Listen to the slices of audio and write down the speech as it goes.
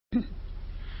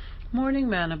Morning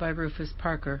Manna by Rufus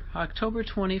Parker, October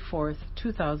 24th,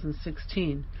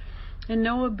 2016. And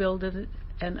Noah builded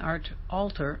an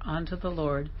altar unto the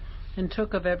Lord, and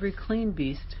took of every clean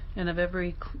beast, and of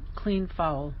every clean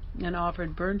fowl, and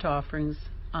offered burnt offerings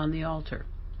on the altar.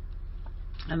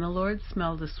 And the Lord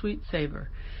smelled a sweet savor.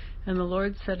 And the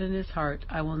Lord said in his heart,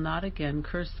 I will not again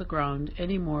curse the ground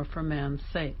any more for man's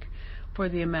sake. For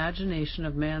the imagination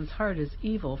of man's heart is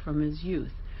evil from his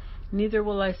youth. Neither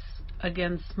will I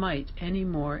again smite any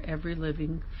more every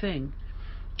living thing,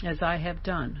 as I have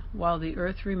done, while the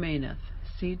earth remaineth,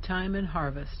 seed time and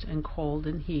harvest, and cold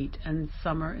and heat, and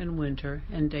summer and winter,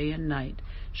 and day and night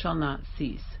shall not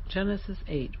cease. Genesis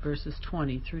 8, verses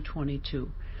 20 through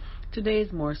 22.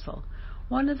 Today's morsel.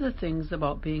 One of the things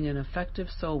about being an effective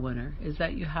soul winner is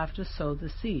that you have to sow the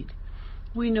seed.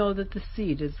 We know that the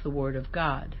seed is the Word of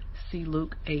God. See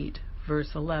Luke 8,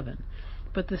 verse 11.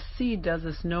 But the seed does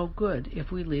us no good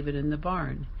if we leave it in the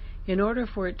barn. In order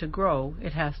for it to grow,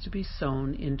 it has to be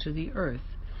sown into the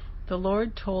earth. The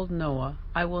Lord told Noah,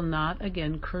 I will not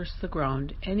again curse the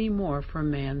ground any more for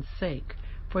man's sake,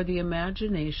 for the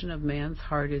imagination of man's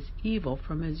heart is evil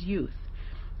from his youth.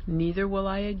 Neither will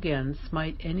I again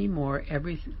smite any more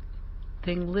everything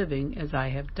living as I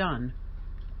have done.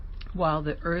 While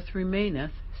the earth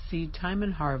remaineth, seed time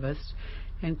and harvest,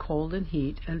 and cold and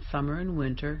heat, and summer and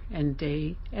winter, and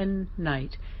day and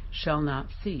night shall not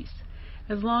cease.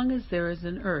 As long as there is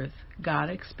an earth, God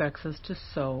expects us to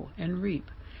sow and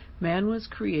reap. Man was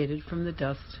created from the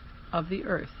dust of the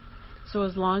earth. So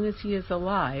as long as he is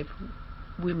alive,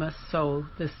 we must sow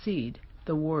the seed,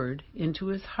 the word, into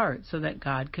his heart so that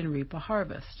God can reap a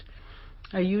harvest.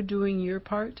 Are you doing your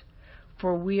part?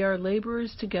 For we are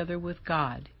laborers together with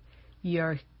God. Ye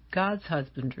are God's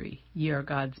husbandry, ye are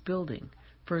God's building.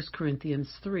 1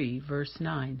 Corinthians 3, verse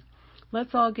 9.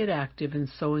 Let's all get active in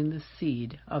sowing the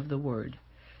seed of the Word.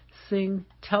 Sing,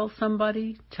 tell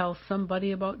somebody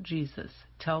about Jesus.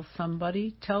 Tell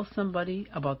somebody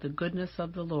about the goodness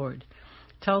of the Lord.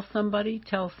 Tell somebody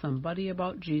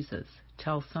about Jesus.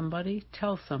 Tell somebody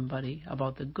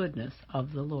about the goodness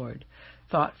of the Lord.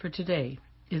 Thought for today.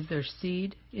 Is there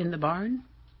seed in the barn?